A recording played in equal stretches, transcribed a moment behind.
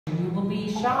will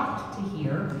be shocked to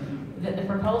hear that the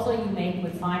proposal you make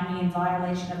would find me in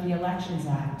violation of the Elections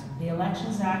Act. The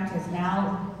Elections Act has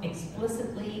now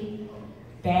explicitly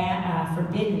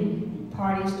forbidden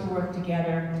parties to work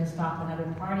together to stop another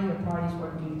party or parties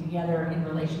working together in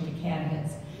relation to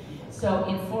candidates. So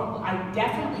I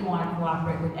definitely want to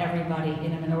cooperate with everybody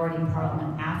in a minority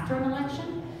parliament after an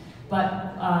election,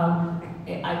 but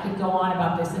I could go on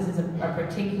about this. This is a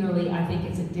particularly, I think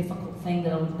it's a difficult thing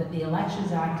that the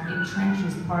Elections Act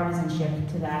entrenches partisanship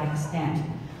to that extent,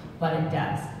 but it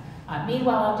does.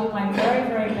 Meanwhile, I'll do my very,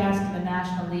 very best in the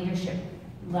national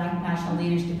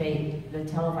leaders debate, the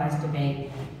televised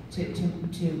debate,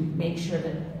 to make sure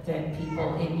that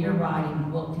people in your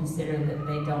riding will consider that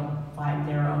they don't find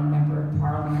their own member of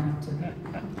parliament to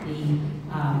be,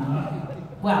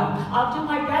 well, I'll do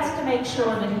my best to make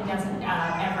sure that he doesn't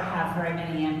ever have very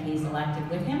many MPs elected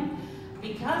with him,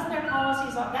 because their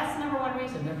policies are, that's the number one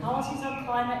reason, their policies on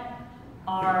climate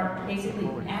are basically,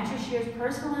 Andrew Scheer's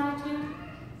personal attitude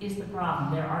is the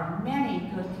problem. There are many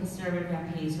good conservative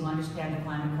MPs who understand the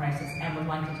climate crisis and would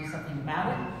like to do something about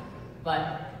it,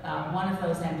 but one of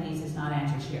those MPs is not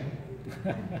Andrew Scheer.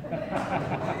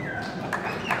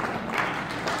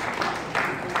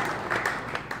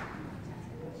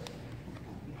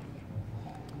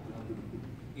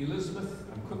 Elizabeth,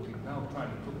 I'm quickly now trying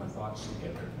to put my thoughts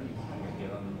together before I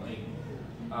get on the lane.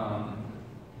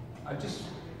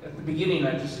 At the beginning,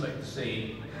 I'd just like to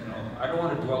say, I don't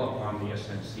want to dwell upon the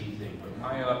SNC thing, but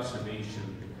my observation,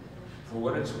 for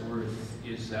what it's worth,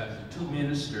 is that the two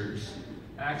ministers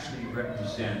actually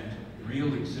represent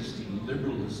real existing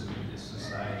liberalism in this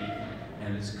society,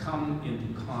 and it's come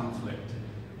into conflict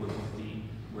with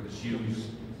what is used,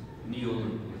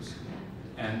 neoliberalism.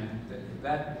 And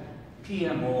that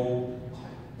PMO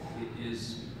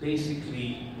is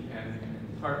basically, and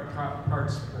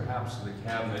parts perhaps of the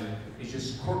cabinet, is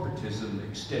just corporatism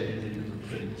extended into the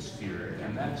political sphere,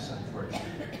 and that's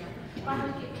unfortunate.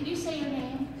 Ron, can you say your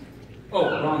name? Oh,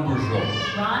 Ron Bourgeois.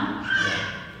 Ron?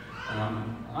 Yeah.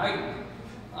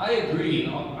 I agree.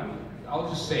 I'll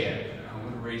just say it. I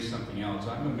want to raise something else.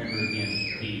 I'm a member of the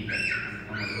NDP, but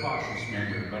I'm a cautious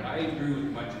member, but I agree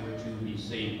with much of what you'll be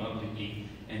saying publicly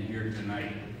and here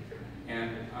tonight.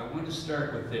 And I want to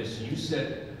start with this. You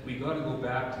said we got to go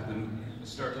back to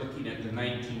start looking at the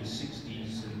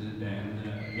 1960s and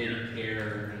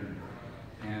Medicare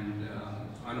and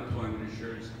unemployment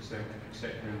insurance,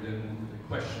 etc., and then the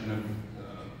question of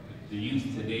the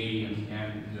youth today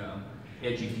and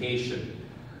education.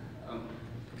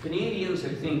 Canadians, I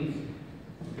think,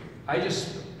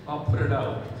 I'll put it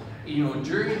out,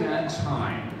 during that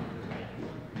time,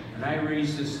 and I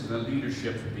raised this to the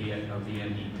leadership of the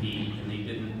NDP, and they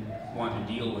didn't want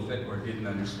to deal with it or didn't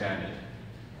understand it.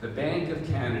 The Bank of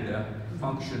Canada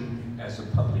functioned as a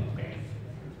public bank.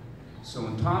 So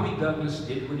when Tommy Douglas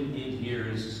did what he did here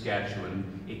in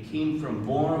Saskatchewan, it came from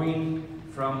borrowing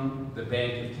from the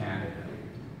Bank of Canada.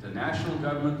 The national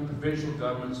government, the provincial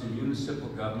governments, and municipal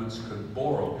governments could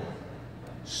borrow.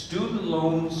 Student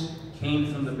loans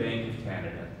came from the Bank of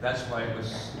Canada. That's why it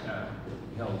was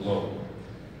held low.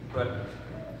 But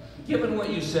given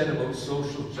what you said about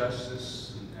social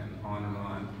justice and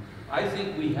on, I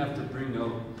think we have to bring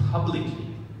out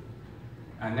publicly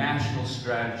a national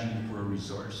strategy for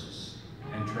resources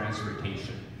and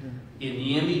transportation in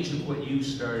the image of what you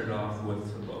started off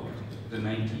with about the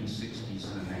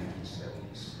 1960s and the 1970s.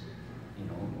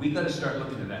 We got to start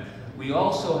looking at that. We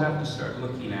also have to start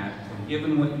looking at, and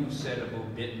given what you said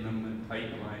about Bitnam and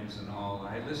pipelines and all,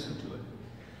 I listened to it.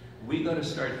 We got to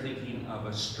start thinking of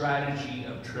a strategy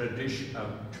of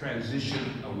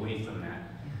transition away from that.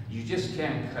 You just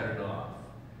can't cut it off.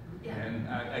 Yeah. And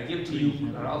I give to you,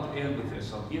 and I'll end with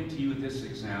this, I'll give to you this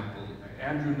example.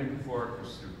 Andrew Nikiforuk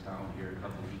was through town here a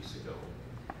couple of weeks ago.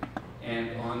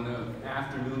 And on the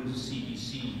afternoons of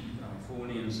CBC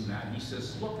phone-ins and that, he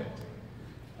says, look it,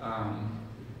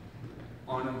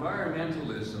 on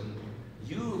environmentalism,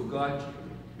 you've got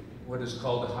what is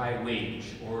called the high wage,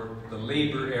 or the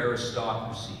labor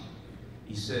aristocracy.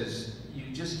 He says, you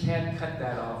just can't cut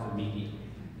that off immediately.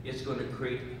 It's going to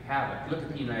create havoc. Look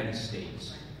at the United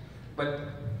States. But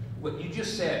what you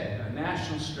just said, a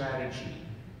national strategy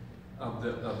of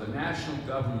the national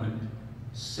government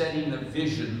setting a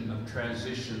vision of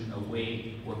transition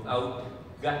away without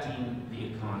gutting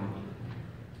the economy.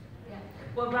 Yeah.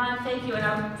 Well, Ron, thank you.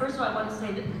 And first of all, I want to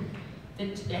say that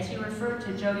as you refer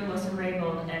to Jody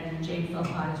Wilson-Raybould and Jane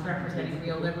Philpott as representing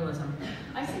real liberalism,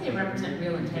 I say they represent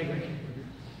real integrity.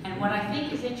 And what I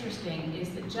think is interesting is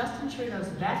that Justin Trudeau's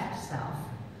best self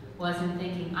was in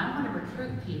thinking, I want to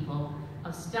recruit people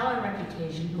of stellar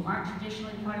reputation who aren't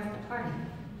traditionally part of the party.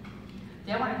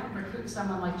 They want to recruit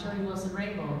someone like Jody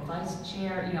Wilson-Raybould, vice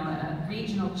chair, a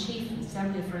regional chief in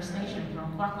Assembly First Nation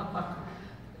from Kwak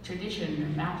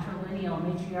tradition, matrilineal,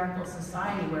 matriarchal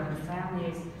society where her family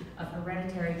is of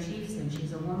hereditary chiefs, and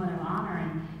she's a woman of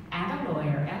honor and a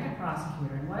lawyer and a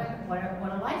prosecutor, and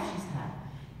what a life she's had.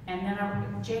 And then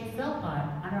Jane Philpott,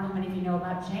 I don't know how many of you know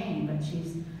about Jane, but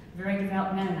she's very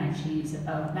devout Mennonite. She's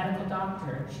a medical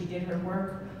doctor. She did her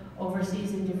work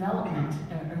overseas in development.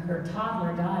 Her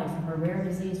toddler died from a rare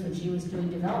disease when she was doing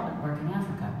development work in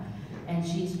Africa. And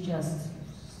she's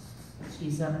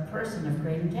a person of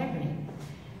great integrity.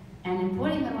 And in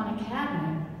putting them on a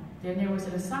cabinet, then there was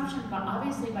an assumption,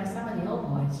 obviously by some of the old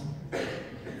boys,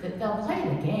 that they'll play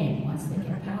the game once they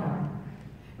get power.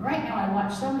 Right now, I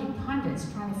watch so many pundits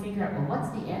trying to figure out, well, what's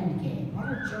the end game? What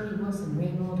are Jody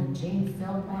Wilson-Raybould and Jane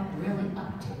Philpott really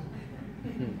up to?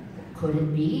 Could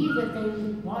it be that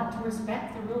they want to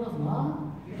respect the rule of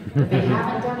law? That they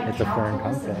haven't done a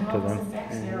calculus of how this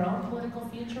affects their own political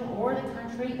future, or the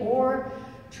country, or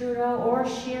Trudeau, or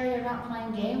Scheer? They're not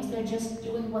playing games, they're just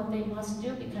doing what they must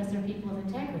do because they're people of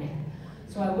integrity.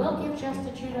 So I will give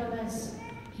Justin Trudeau this.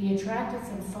 He attracted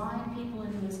some fine people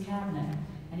into his cabinet,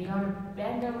 and he ought to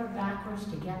bend over backwards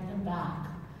to get them back,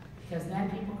 because then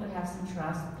people could have some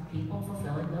trust that the people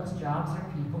fulfilling those jobs are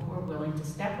people who are willing to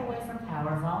step away from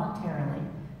power voluntarily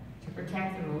to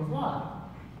protect the rule of law.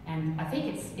 And I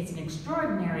think it's an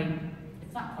extraordinary,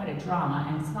 it's not quite a drama,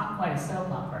 and it's not quite a soap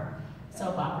opera.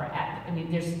 I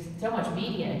mean, there's so much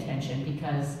media attention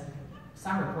because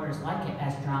some reporters like it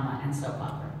as drama and soap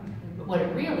opera. But what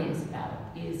it really is about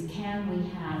is, can we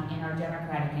have in our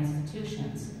democratic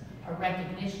institutions a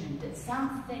recognition that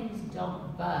some things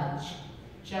don't budge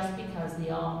just because the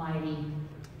almighty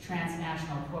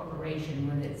transnational corporation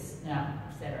with its,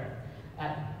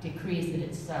 decrees that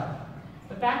it's so.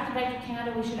 But back to the Bank of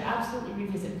Canada, we should absolutely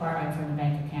revisit borrowing from the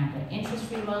Bank of Canada.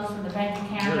 Interest-free loans from the Bank of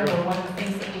Canada were one of the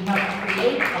things that we helped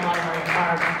create a lot of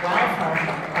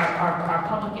our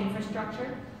public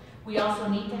infrastructure. We also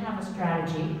need to have a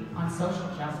strategy on social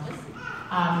justice.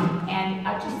 And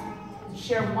I'll just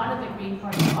share one of the Green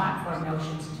Party platform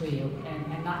notions to you,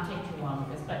 and not take too long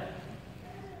with this, but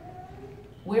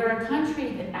we're a country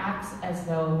that acts as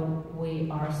though we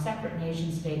are separate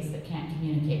nation states that can't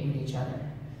communicate with each other.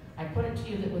 I put it to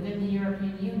you that within the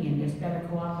European Union, there's better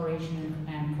cooperation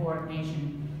and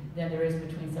coordination than there is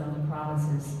between some of the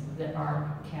provinces that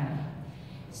are Canada.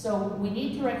 So we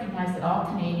need to recognize that all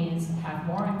Canadians have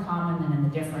more in common than in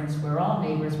the difference. We're all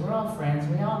neighbors, we're all friends,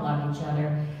 we all love each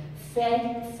other.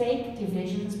 Fake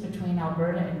divisions between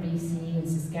Alberta and BC and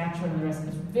Saskatchewan and the rest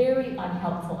is very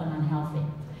unhelpful and unhealthy.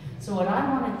 So what I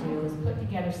want to do is put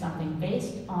together something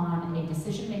based on a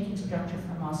decision-making structure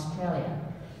from Australia,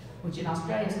 which in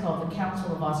Australia is called the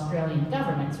Council of Australian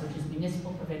Governments, which is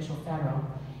municipal, provincial, federal.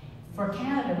 For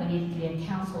Canada, we need to be a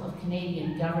Council of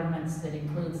Canadian Governments that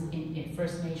includes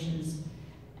First Nations,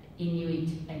 Inuit,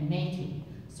 and Métis.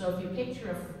 So if you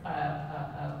picture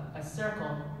a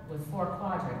circle with 4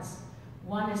 quadrants,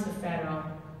 one is the federal,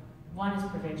 one is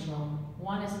provincial,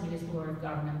 one is municipal order of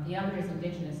government, the other is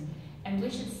Indigenous. And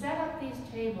we should set up these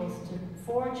tables to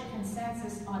forge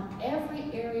consensus on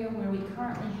every area where we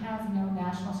currently have no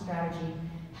national strategy,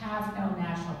 have no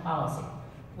national policy,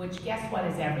 which guess what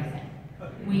is everything.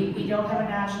 We don't have a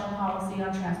national policy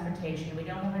on transportation, we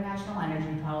don't have a national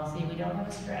energy policy, we don't have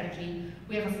a strategy.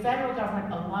 We have a federal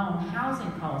government alone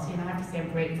housing policy, and I have to say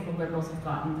I'm grateful the Liberals have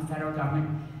gotten the federal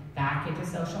government back into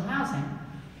social housing.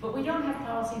 But we don't have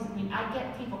policies. I mean, I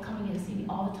get people coming in to see me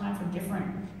all the time from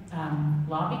different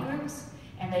lobby groups,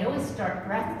 and they always start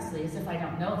breathlessly as if I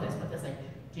don't know this, but they're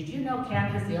like, did you know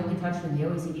Canada's the only country in the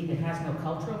OECD that has no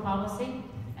cultural policy?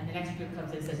 And the next group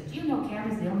comes in and says, do you know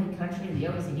Canada's the only country in the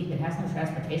OECD that has no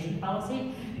transportation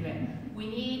policy? We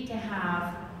need to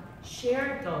have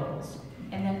shared goals,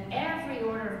 and then every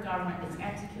order of government that's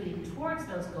executing towards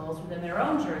those goals within their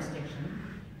own jurisdiction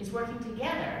is working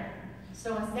together.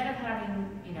 So instead of having,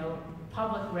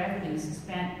 public revenues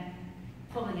spent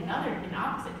pulling in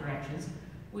opposite directions,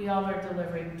 we all are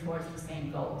delivering towards the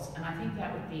same goals. And I think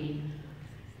that would be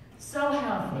so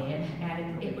healthy,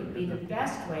 and it would be the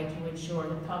best way to ensure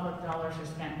that public dollars are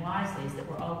spent wisely, is that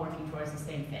we're all working towards the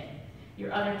same thing.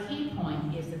 Your other key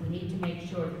point is that we need to make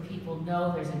sure that people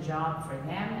know there's a job for them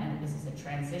and that this is a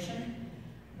transition.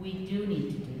 We do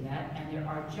need to do that, and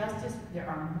there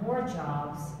are more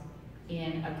jobs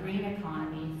in a green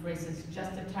economy, for instance,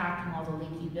 just attacking all the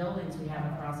leaky buildings we have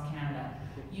across Canada,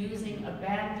 using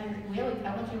abandoned,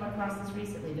 I came across this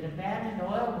recently, that abandoned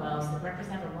oil wells that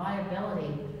represent a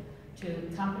liability to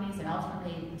companies and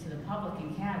ultimately to the public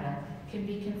in Canada can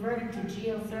be converted to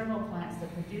geothermal plants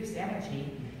that produce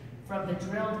energy from the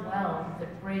drilled well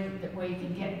where you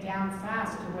can get down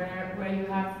fast to where you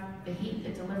have the heat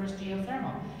that delivers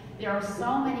geothermal. There are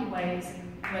so many ways,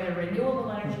 whether renewable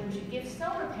energy, we should give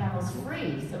solar panels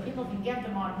free so people can get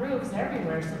them on roofs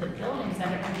everywhere so that buildings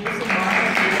that are producing more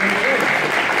energy than they do.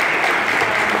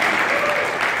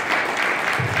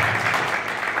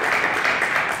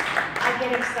 I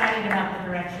get excited about the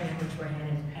direction in which we're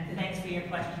headed, and thanks for your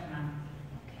question, Ron.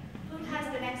 Who has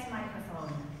the next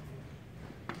microphone?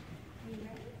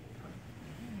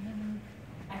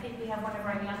 I think we have one of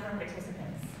our younger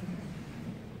participants.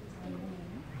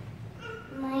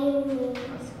 My name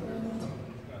is Wind.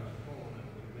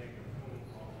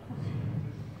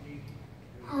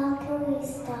 How can we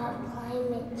stop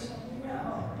climate change?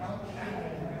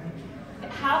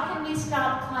 How can we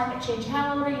stop climate change?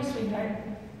 How old are you, sweetheart?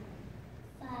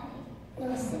 5.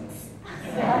 No, 6.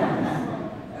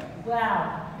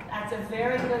 Wow, that's a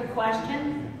very good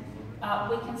question.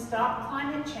 We can stop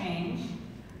climate change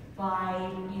by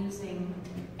using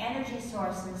energy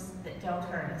sources that don't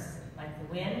hurt us, like the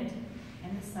wind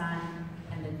and the sun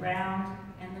and the ground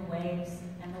and the waves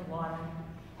and the water.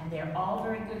 And they're all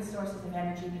very good sources of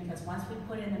energy because once we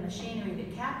put in the machinery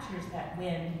that captures that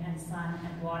wind and sun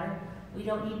and water, we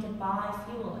don't need to buy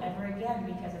fuel ever again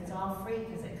because it's all free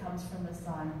because it comes from the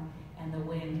sun and the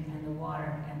wind and the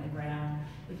water and the ground.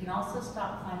 We can also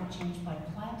stop climate change by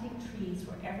planting trees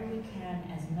wherever we can,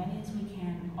 as many as we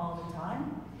can all the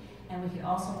time. And we can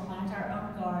also plant our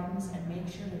own gardens and make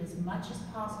sure that as much as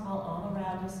possible all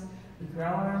around us, we grow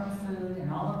our own food,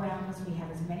 and all around us we have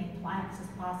as many plants as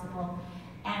possible.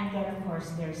 And then, of course,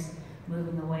 there's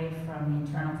moving away from the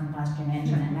internal combustion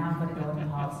engine. And now I'm going to go into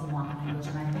policy wonk language.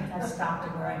 And I think I've stopped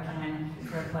it where I can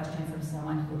for a question from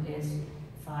someone who is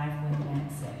 5 women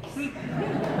at 6.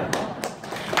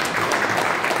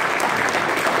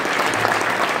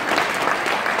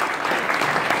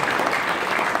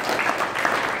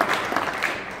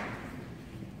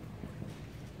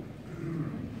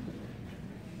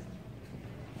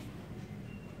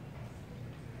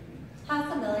 How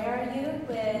familiar are you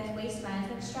with waste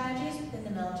management strategies within the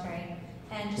military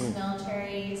and just the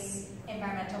military's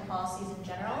environmental policies in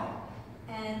general?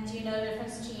 And do you know the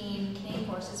difference between Canadian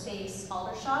Forces Base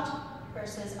Aldershot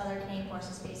versus other Canadian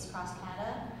Forces Base across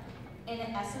Canada? In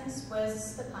essence, what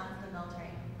is the plan for the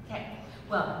military? Okay,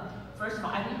 well, first of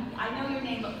all, I know your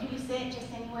name, but can you say it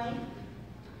just anyway?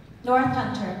 North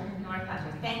Hunter. North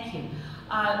Hunter, thank you.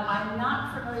 I'm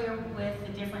not familiar with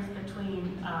the difference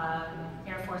between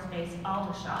Air Force Base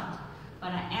Aldershot,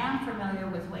 but I am familiar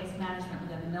with waste management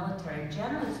within the military.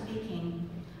 Generally speaking,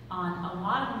 on a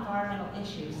lot of environmental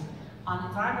issues, on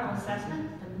environmental assessment,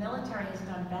 the military has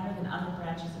done better than other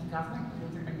branches of government,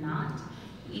 believe it or not.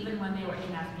 Even when they were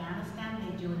in Afghanistan,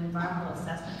 they do an environmental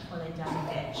assessment before they dump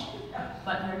a ditch.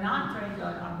 But they're not very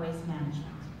good on waste management.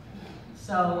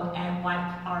 So, and what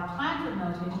our plan for the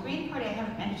military, the Green Party, I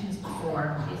haven't mentioned this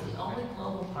before, is the only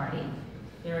global party.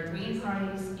 There are Green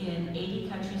parties in 80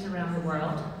 countries around the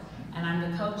world, and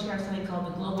I'm the co-chair of something called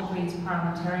the Global Greens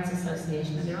Parliamentarians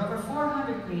Association, and there are over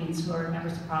 400 Greens who are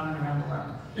members of Parliament around the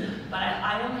world. But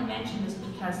I only mention this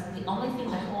because the only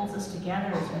thing that holds us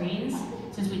together as Greens,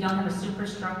 since we don't have a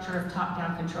superstructure of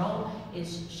top-down control,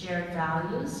 is shared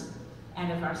values.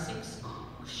 And of our 6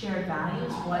 shared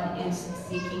values, one is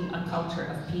seeking a culture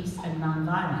of peace and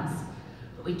nonviolence.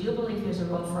 But we do believe there's a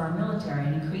role for our military,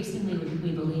 and increasingly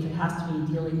we believe it has to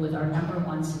be dealing with our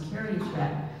 #1 security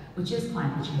threat, which is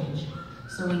climate change.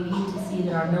 So we need to see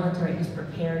that our military is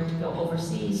prepared to go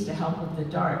overseas to help with the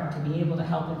DART, to be able to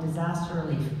help with disaster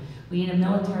relief. We need a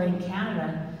military in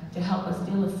Canada to help us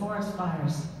deal with forest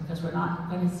fires, because we're not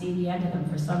going to see the end of them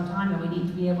for some time, and we need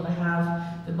to be able to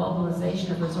have the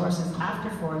mobilization of resources after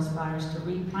forest fires to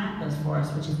replant those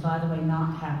forests, which is, by the way,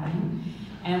 not happening.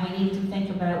 And we need to think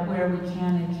about where we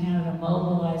can in Canada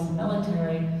mobilize the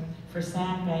military for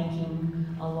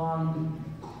sandbanking along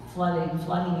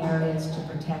flooding areas to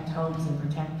protect homes and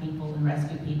protect people and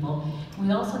rescue people.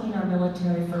 We also need our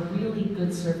military for really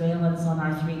good surveillance on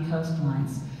our 3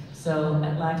 coastlines. So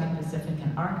Atlantic, Pacific,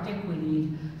 and Arctic, we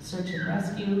need search and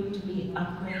rescue to be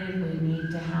upgraded. We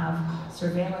need to have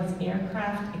surveillance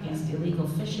aircraft against illegal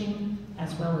fishing,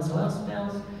 as well as oil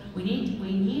spills. We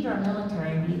need our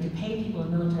military, we need to pay people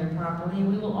in the military properly,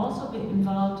 and we will also be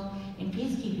involved in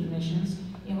peacekeeping missions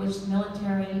in which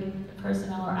military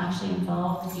personnel are actually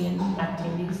involved in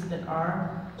activities that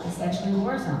are essentially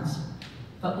war zones.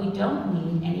 But we don't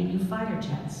need any new fighter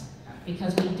jets,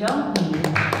 because we don't need...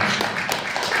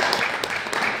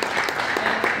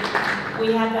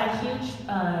 We have that huge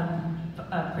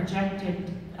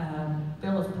projected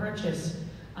bill of purchase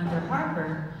under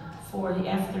Harper for the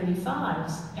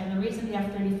F-35s, and the reason the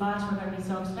F-35s were going to be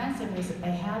so expensive is that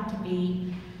they had to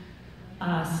be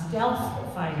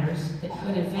stealth fighters that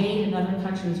could evade another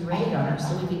country's radar,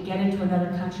 so we could get into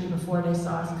another country before they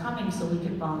saw us coming, so we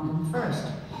could bomb them first.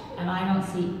 And I don't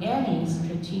see any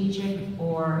strategic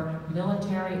or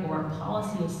military or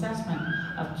policy assessment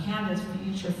of Canada's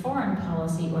future foreign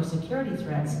policy or security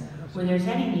threats where there's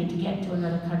any need to get into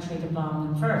another country to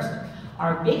bomb them first.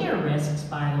 Our bigger risks,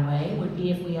 by the way, would be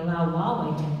if we allow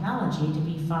Huawei technology to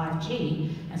be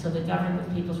 5G, and so the government of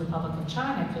the People's Republic of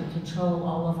China could control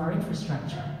all of our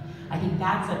infrastructure. I think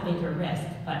that's a bigger risk,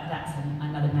 but that's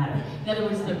another matter. In other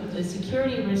words, the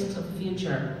security risks of the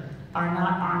future are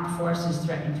not armed forces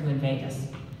threatening to invade us.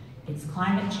 It's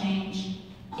climate change,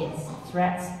 it's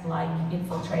threats like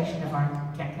infiltration of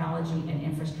our technology and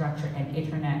infrastructure and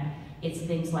internet. It's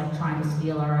things like trying to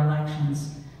steal our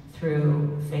elections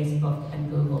through Facebook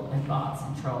and Google and bots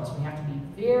and trolls. We have to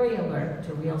be very alert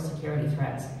to real security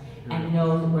threats and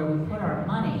know that where we put our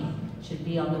money should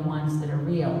be on the ones that are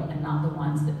real and not the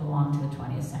ones that belong to the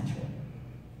 20th century.